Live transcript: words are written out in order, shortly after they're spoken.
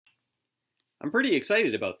I'm pretty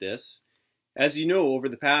excited about this. As you know, over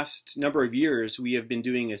the past number of years, we have been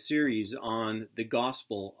doing a series on the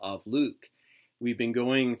Gospel of Luke. We've been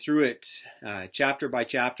going through it chapter by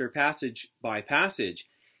chapter, passage by passage,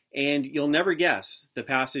 and you'll never guess the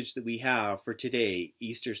passage that we have for today,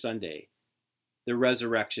 Easter Sunday, the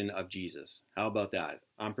resurrection of Jesus. How about that?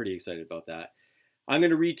 I'm pretty excited about that. I'm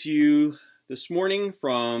going to read to you this morning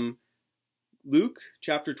from Luke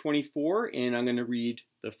chapter 24, and I'm going to read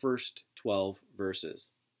the first 12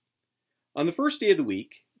 verses. On the first day of the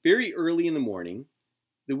week, very early in the morning,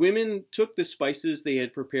 the women took the spices they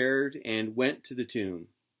had prepared and went to the tomb.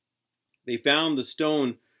 They found the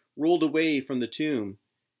stone rolled away from the tomb,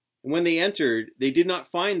 and when they entered, they did not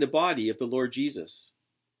find the body of the Lord Jesus.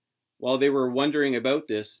 While they were wondering about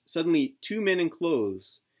this, suddenly 2 men in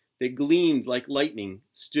clothes that gleamed like lightning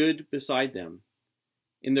stood beside them.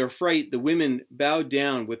 In their fright, the women bowed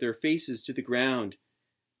down with their faces to the ground.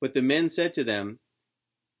 But the men said to them,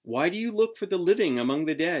 "Why do you look for the living among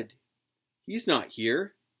the dead? He's not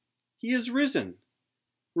here. He is risen.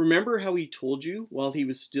 Remember how he told you while he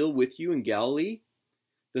was still with you in Galilee?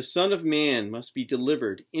 The Son of Man must be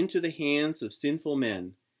delivered into the hands of sinful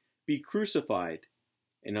men, be crucified,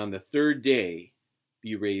 and on the third day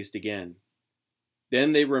be raised again."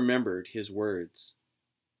 Then they remembered his words.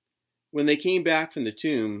 When they came back from the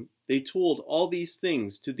tomb, they told all these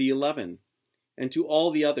things to the 11 and to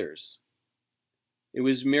all the others. It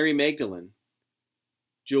was Mary Magdalene,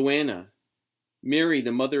 Joanna, Mary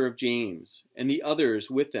the mother of James, and the others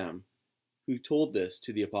with them who told this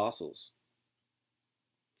to the apostles.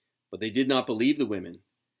 But they did not believe the women,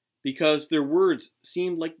 because their words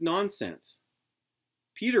seemed like nonsense.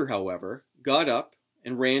 Peter, however, got up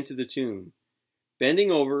and ran to the tomb.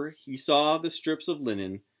 Bending over, he saw the strips of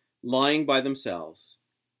linen lying by themselves,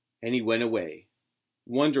 and he went away,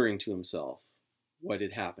 wondering to himself what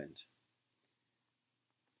had happened.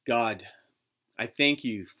 God, I thank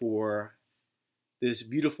you for this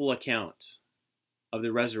beautiful account of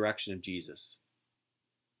the resurrection of Jesus.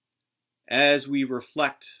 As we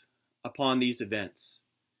reflect upon these events,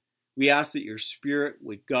 we ask that your Spirit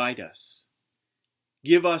would guide us,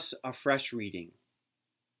 give us a fresh reading,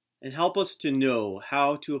 and help us to know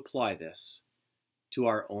how to apply this to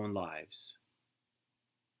our own lives.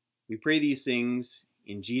 We pray these things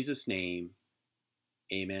in Jesus' name.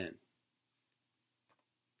 Amen.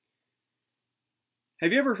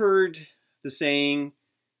 Have you ever heard the saying,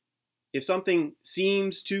 if something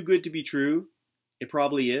seems too good to be true, it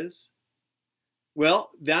probably is?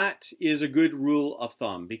 Well, that is a good rule of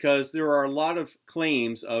thumb because there are a lot of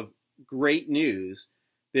claims of great news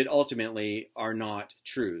that ultimately are not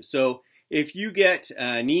true. So if you get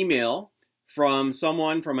an email from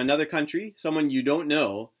someone from another country, someone you don't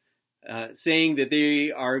know, saying that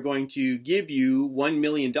they are going to give you $1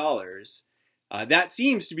 million, that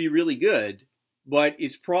seems to be really good, but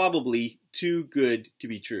it's probably too good to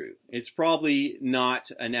be true. It's probably not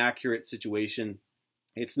an accurate situation.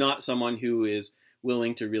 It's not someone who is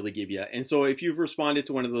willing to really give you. And so if you've responded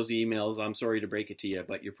to one of those emails, I'm sorry to break it to you,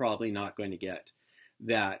 but you're probably not going to get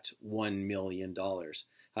that $1 million.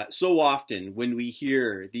 So often when we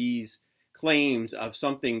hear these claims of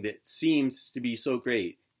something that seems to be so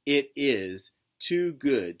great, it is too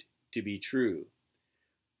good to be true.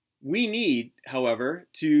 We need, however,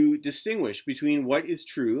 to distinguish between what is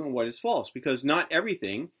true and what is false, because not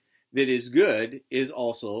everything that is good is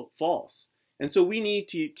also false. And so we need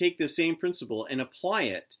to take the same principle and apply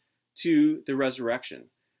it to the resurrection.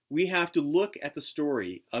 We have to look at the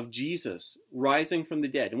story of Jesus rising from the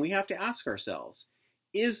dead, and we have to ask ourselves,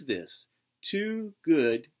 is this too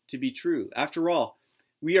good to be true? After all,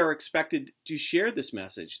 we are expected to share this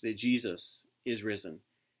message that Jesus is risen.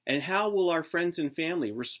 And how will our friends and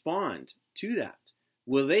family respond to that?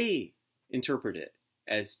 Will they interpret it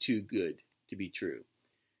as too good to be true?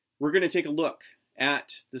 We're going to take a look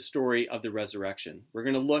at the story of the resurrection. We're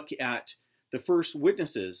going to look at the first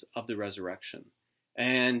witnesses of the resurrection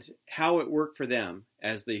and how it worked for them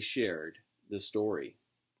as they shared the story.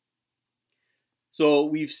 So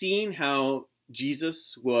we've seen how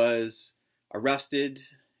Jesus was arrested,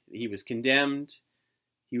 he was condemned,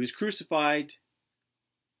 he was crucified,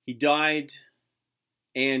 he died,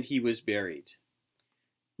 and he was buried.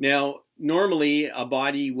 Now, normally a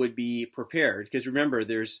body would be prepared, because remember,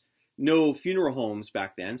 there's no funeral homes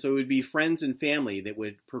back then, so it would be friends and family that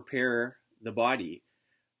would prepare the body.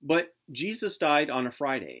 But Jesus died on a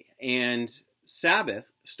Friday, and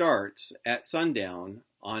Sabbath starts at sundown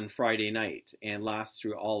on Friday night and lasts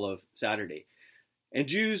through all of Saturday. And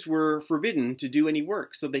Jews were forbidden to do any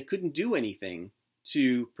work, so they couldn't do anything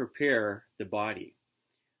to prepare the body.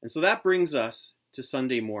 And so that brings us to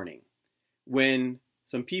Sunday morning. when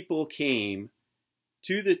some people came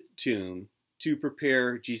to the tomb to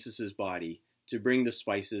prepare Jesus' body, to bring the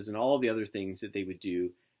spices and all the other things that they would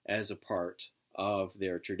do as a part of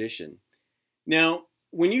their tradition. Now,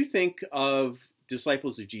 when you think of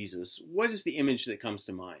disciples of Jesus, what is the image that comes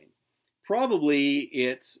to mind? Probably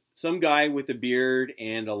it's some guy with a beard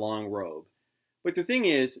and a long robe. But the thing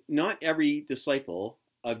is, not every disciple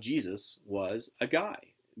of Jesus was a guy.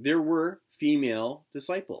 There were female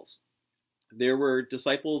disciples. There were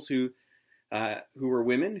disciples who were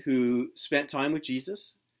women, who spent time with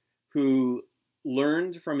Jesus, who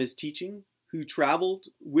learned from his teaching, who traveled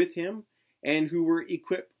with him, and who were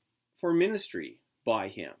equipped for ministry by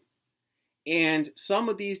him. And some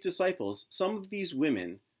of these disciples, some of these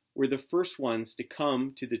women, were the first ones to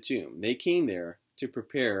come to the tomb. They came there to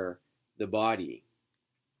prepare the body.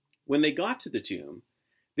 When they got to the tomb,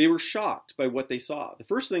 they were shocked by what they saw. The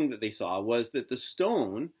first thing that they saw was that the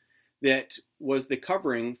stone that was the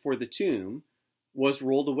covering for the tomb was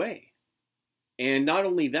rolled away. And not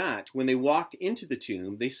only that, when they walked into the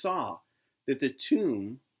tomb, they saw that the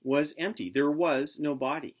tomb was empty. There was no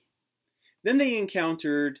body. Then they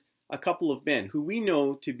encountered a couple of men who we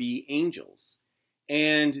know to be angels.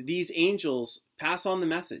 And these angels pass on the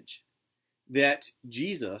message that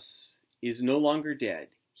Jesus is no longer dead.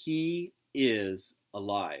 He is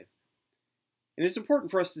alive. And it's important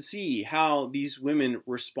for us to see how these women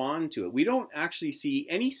respond to it. We don't actually see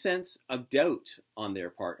any sense of doubt on their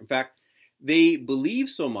part. In fact, they believe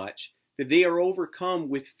so much that they are overcome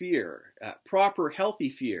with fear, proper, healthy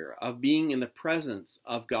fear of being in the presence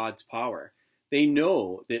of God's power. They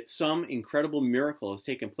know that some incredible miracle has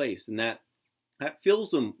taken place, and that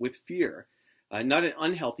fills them with fear, not an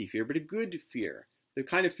unhealthy fear, but a good fear, the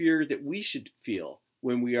kind of fear that we should feel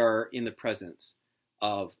when we are in the presence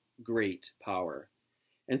of great power.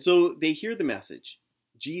 And so they hear the message,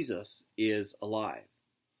 Jesus is alive.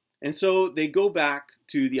 And so they go back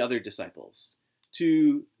to the other disciples,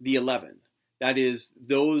 to the 11. That is,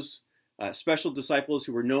 those special disciples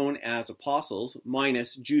who were known as apostles,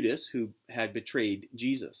 minus Judas, who had betrayed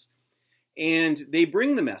Jesus. And they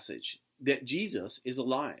bring the message that Jesus is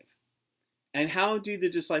alive. And how do the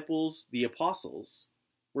disciples, the apostles,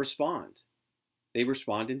 respond? They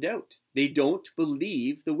respond in doubt. They don't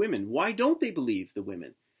believe the women. Why don't they believe the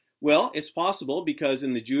women? Well, it's possible because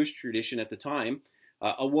in the Jewish tradition at the time,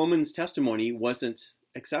 a woman's testimony wasn't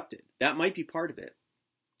accepted. That might be part of it.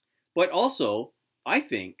 But also, I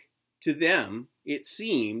think, to them, it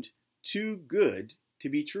seemed too good to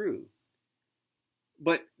be true.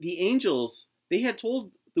 But the angels, they had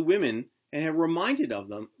told the women and had reminded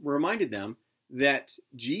them that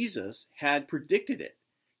Jesus had predicted it.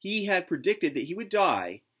 He had predicted that he would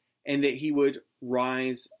die and that he would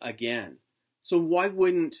rise again. So why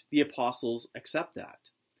wouldn't the apostles accept that?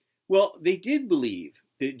 Well, they did believe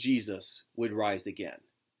that Jesus would rise again.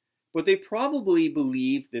 But they probably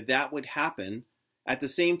believed that that would happen at the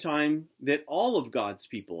same time that all of God's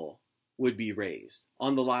people would be raised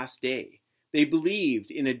on the last day. They believed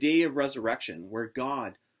in a day of resurrection where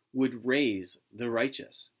God would raise the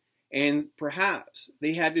righteous. And perhaps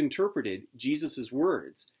they had interpreted Jesus'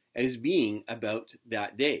 words as being about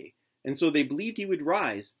that day. And so they believed he would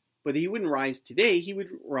rise, but he wouldn't rise today. He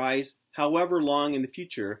would rise however long in the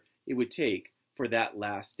future it would take for that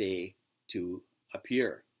last day to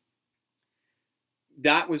appear.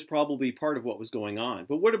 That was probably part of what was going on.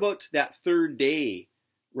 But what about that third day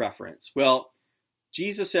reference? Well,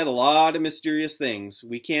 Jesus said a lot of mysterious things.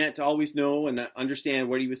 We can't always know and understand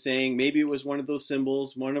what he was saying. Maybe it was one of those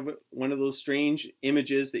symbols, one of those strange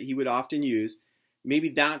images that he would often use. Maybe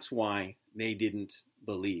that's why they didn't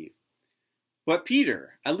believe. But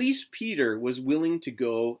Peter, at least Peter, was willing to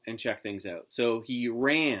go and check things out. So he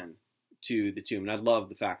ran to the tomb. And I love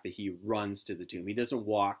the fact that he runs to the tomb. He doesn't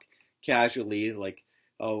walk casually like,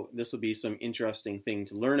 oh, this will be some interesting thing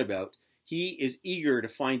to learn about. He is eager to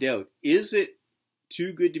find out, is it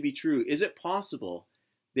too good to be true? Is it possible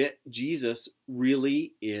that Jesus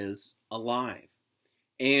really is alive?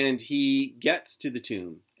 And he gets to the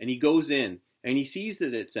tomb and he goes in and he sees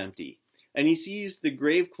that it's empty. And he sees the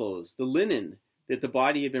grave clothes, the linen that the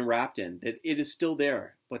body had been wrapped in, that it is still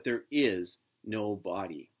there, but there is no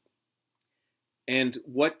body. And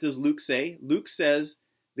what does Luke say? Luke says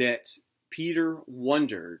that Peter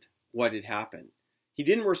wondered what had happened. He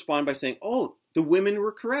didn't respond by saying, oh, the women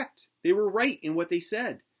were correct. They were right in what they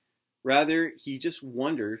said. Rather, he just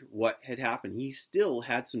wondered what had happened. He still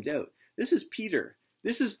had some doubt. This is Peter.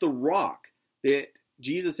 This is the rock that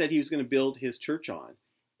Jesus said he was going to build his church on.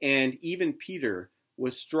 And even Peter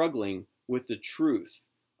was struggling with the truth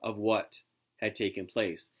of what had taken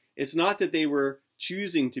place. It's not that they were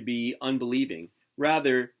choosing to be unbelieving.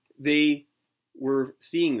 Rather, they were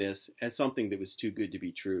seeing this as something that was too good to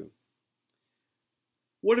be true.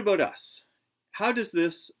 What about us? How does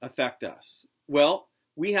this affect us? Well,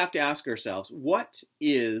 we have to ask ourselves, what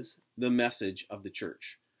is the message of the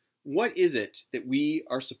church? What is it that we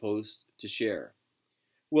are supposed to share?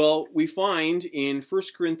 Well, we find in 1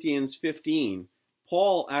 Corinthians 15,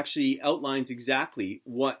 Paul actually outlines exactly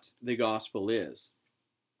what the gospel is.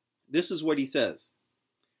 This is what he says.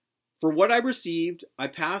 For what I received, I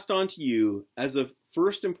passed on to you as of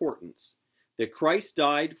first importance, that Christ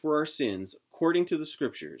died for our sins according to the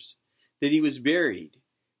Scriptures, that he was buried,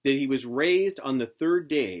 that he was raised on the third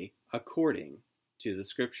day according to the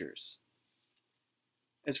Scriptures.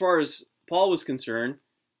 As far as Paul was concerned,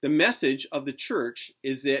 the message of the church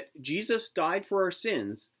is that Jesus died for our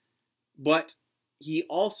sins, but he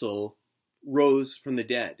also rose from the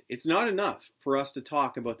dead. It's not enough for us to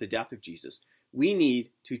talk about the death of Jesus. We need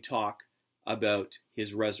to talk about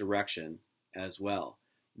his resurrection as well.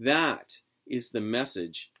 That is the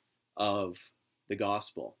message of the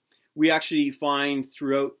gospel. We actually find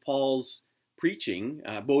throughout Paul's preaching,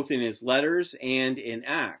 both in his letters and in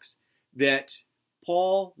Acts, that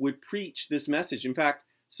Paul would preach this message. In fact,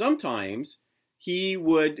 sometimes he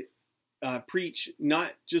would preach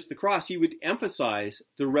not just the cross, he would emphasize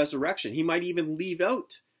the resurrection. He might even leave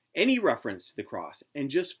out any reference to the cross and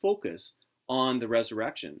just focus on the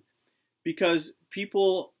resurrection, because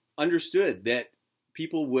people understood that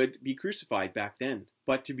people would be crucified back then,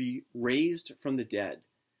 but to be raised from the dead,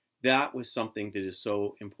 that was something that is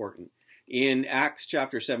so important. In Acts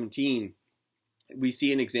chapter 17, we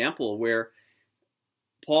see an example where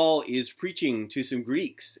Paul is preaching to some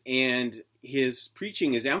Greeks, and his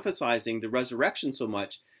preaching is emphasizing the resurrection so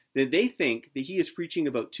much that they think that he is preaching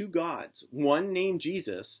about two gods, one named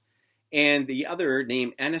Jesus and the other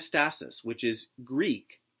named Anastasis, which is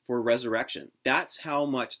Greek for resurrection. That's how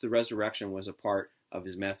much the resurrection was a part of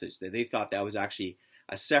his message, that they thought that was actually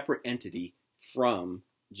a separate entity from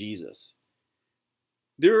Jesus.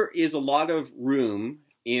 There is a lot of room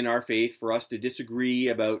in our faith for us to disagree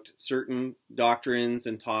about certain doctrines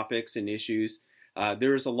and topics and issues.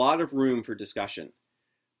 There is a lot of room for discussion.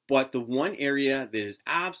 But the one area that is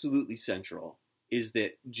absolutely central is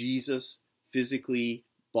that Jesus physically,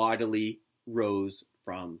 bodily rose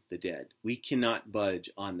from the dead. We cannot budge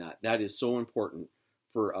on that. That is so important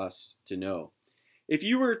for us to know. If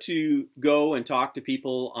you were to go and talk to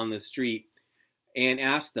people on the street and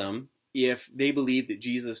ask them if they believe that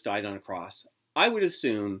Jesus died on a cross, I would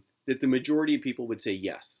assume that the majority of people would say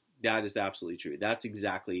yes, that is absolutely true. That's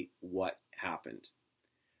exactly what happened.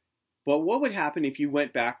 But what would happen if you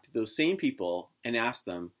went back to those same people and asked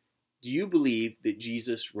them, do you believe that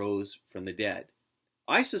Jesus rose from the dead?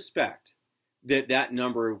 I suspect that that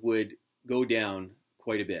number would go down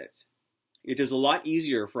quite a bit. It is a lot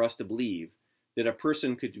easier for us to believe that a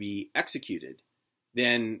person could be executed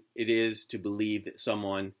than it is to believe that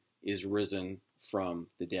someone is risen from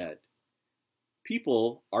the dead.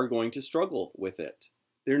 People are going to struggle with it.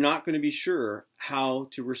 They're not going to be sure how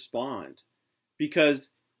to respond, because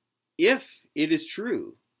if it is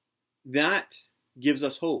true, that gives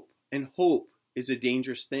us hope, and hope is a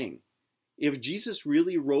dangerous thing. If Jesus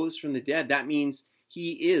really rose from the dead, that means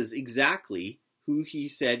he is exactly who he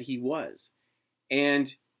said he was.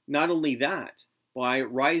 And not only that, by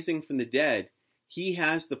rising from the dead, he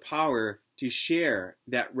has the power to share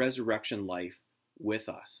that resurrection life with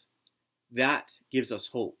us. That gives us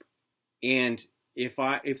hope. And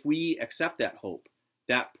if we accept that hope,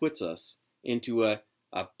 that puts us into a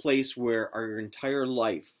place where our entire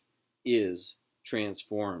life is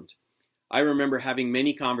transformed. I remember having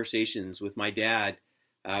many conversations with my dad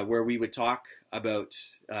where we would talk about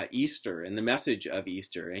Easter and the message of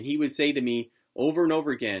Easter. And he would say to me over and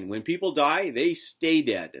over again, when people die, they stay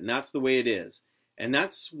dead. And that's the way it is. And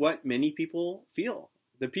that's what many people feel.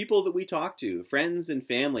 The people that we talk to, friends and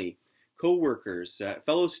family, co-workers,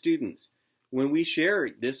 fellow students, when we share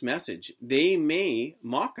this message, they may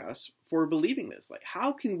mock us for believing this. Like,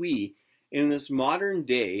 how can we, in this modern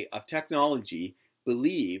day of technology,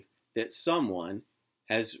 believe that someone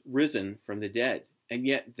has risen from the dead? And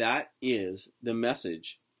yet that is the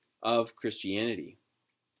message of Christianity.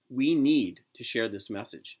 We need to share this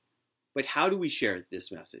message. But how do we share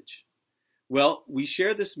this message? Well, we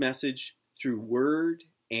share this message through word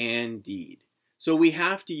and deed. So we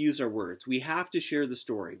have to use our words. We have to share the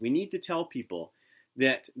story. We need to tell people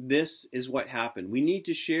that this is what happened. We need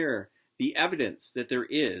to share the evidence that there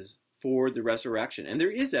is for the resurrection. And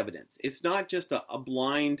there is evidence. It's not just a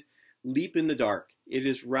blind leap in the dark. It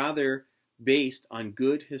is rather based on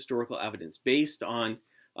good historical evidence, based on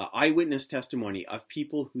eyewitness testimony of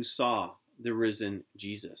people who saw the risen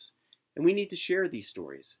Jesus. And we need to share these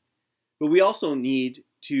stories. But we also need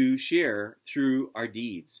to share through our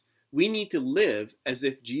deeds. We need to live as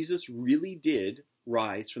if Jesus really did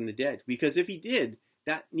rise from the dead. Because if he did,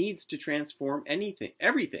 that needs to transform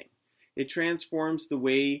everything. It transforms the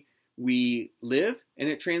way we live, and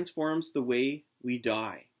it transforms the way we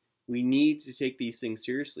die. We need to take these things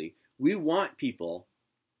seriously. We want people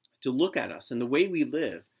to look at us and the way we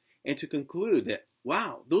live and to conclude that,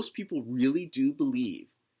 wow, those people really do believe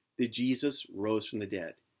that Jesus rose from the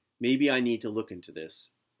dead. Maybe I need to look into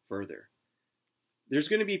this further. There's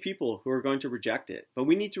going to be people who are going to reject it, but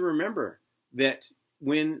we need to remember that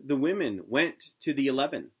when the women went to the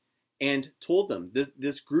 11 and told them,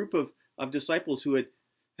 this group of disciples who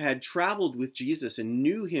had traveled with Jesus and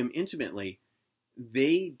knew him intimately,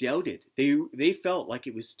 they doubted. They felt like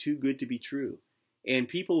it was too good to be true. And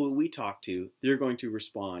people who we talk to, they're going to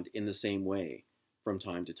respond in the same way from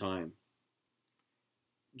time to time.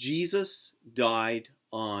 Jesus died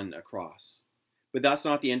on a cross. But that's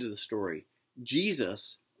not the end of the story.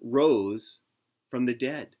 Jesus rose from the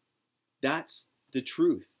dead. That's the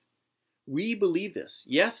truth. We believe this.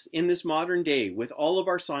 Yes, in this modern day, with all of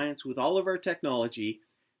our science, with all of our technology,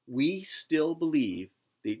 we still believe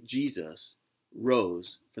that Jesus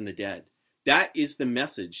rose from the dead. That is the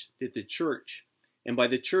message that the church, and by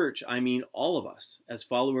the church, I mean all of us as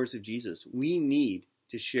followers of Jesus, we need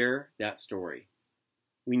to share that story.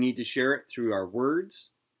 We need to share it through our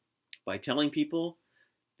words, by telling people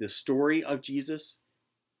the story of Jesus,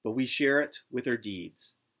 but we share it with our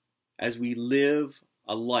deeds as we live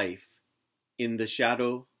a life in the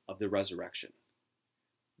shadow of the resurrection.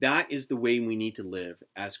 That is the way we need to live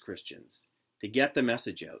as Christians, to get the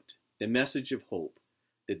message out, the message of hope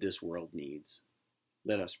that this world needs.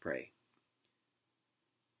 Let us pray.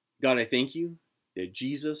 God, I thank you that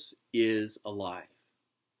Jesus is alive.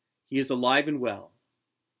 He is alive and well.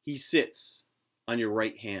 He sits on your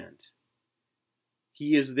right hand.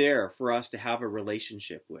 He is there for us to have a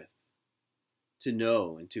relationship with, to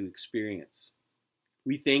know and to experience.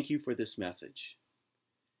 We thank you for this message.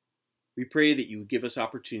 We pray that you would give us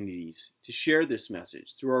opportunities to share this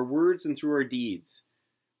message through our words and through our deeds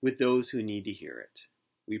with those who need to hear it.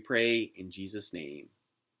 We pray in Jesus' name.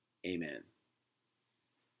 Amen.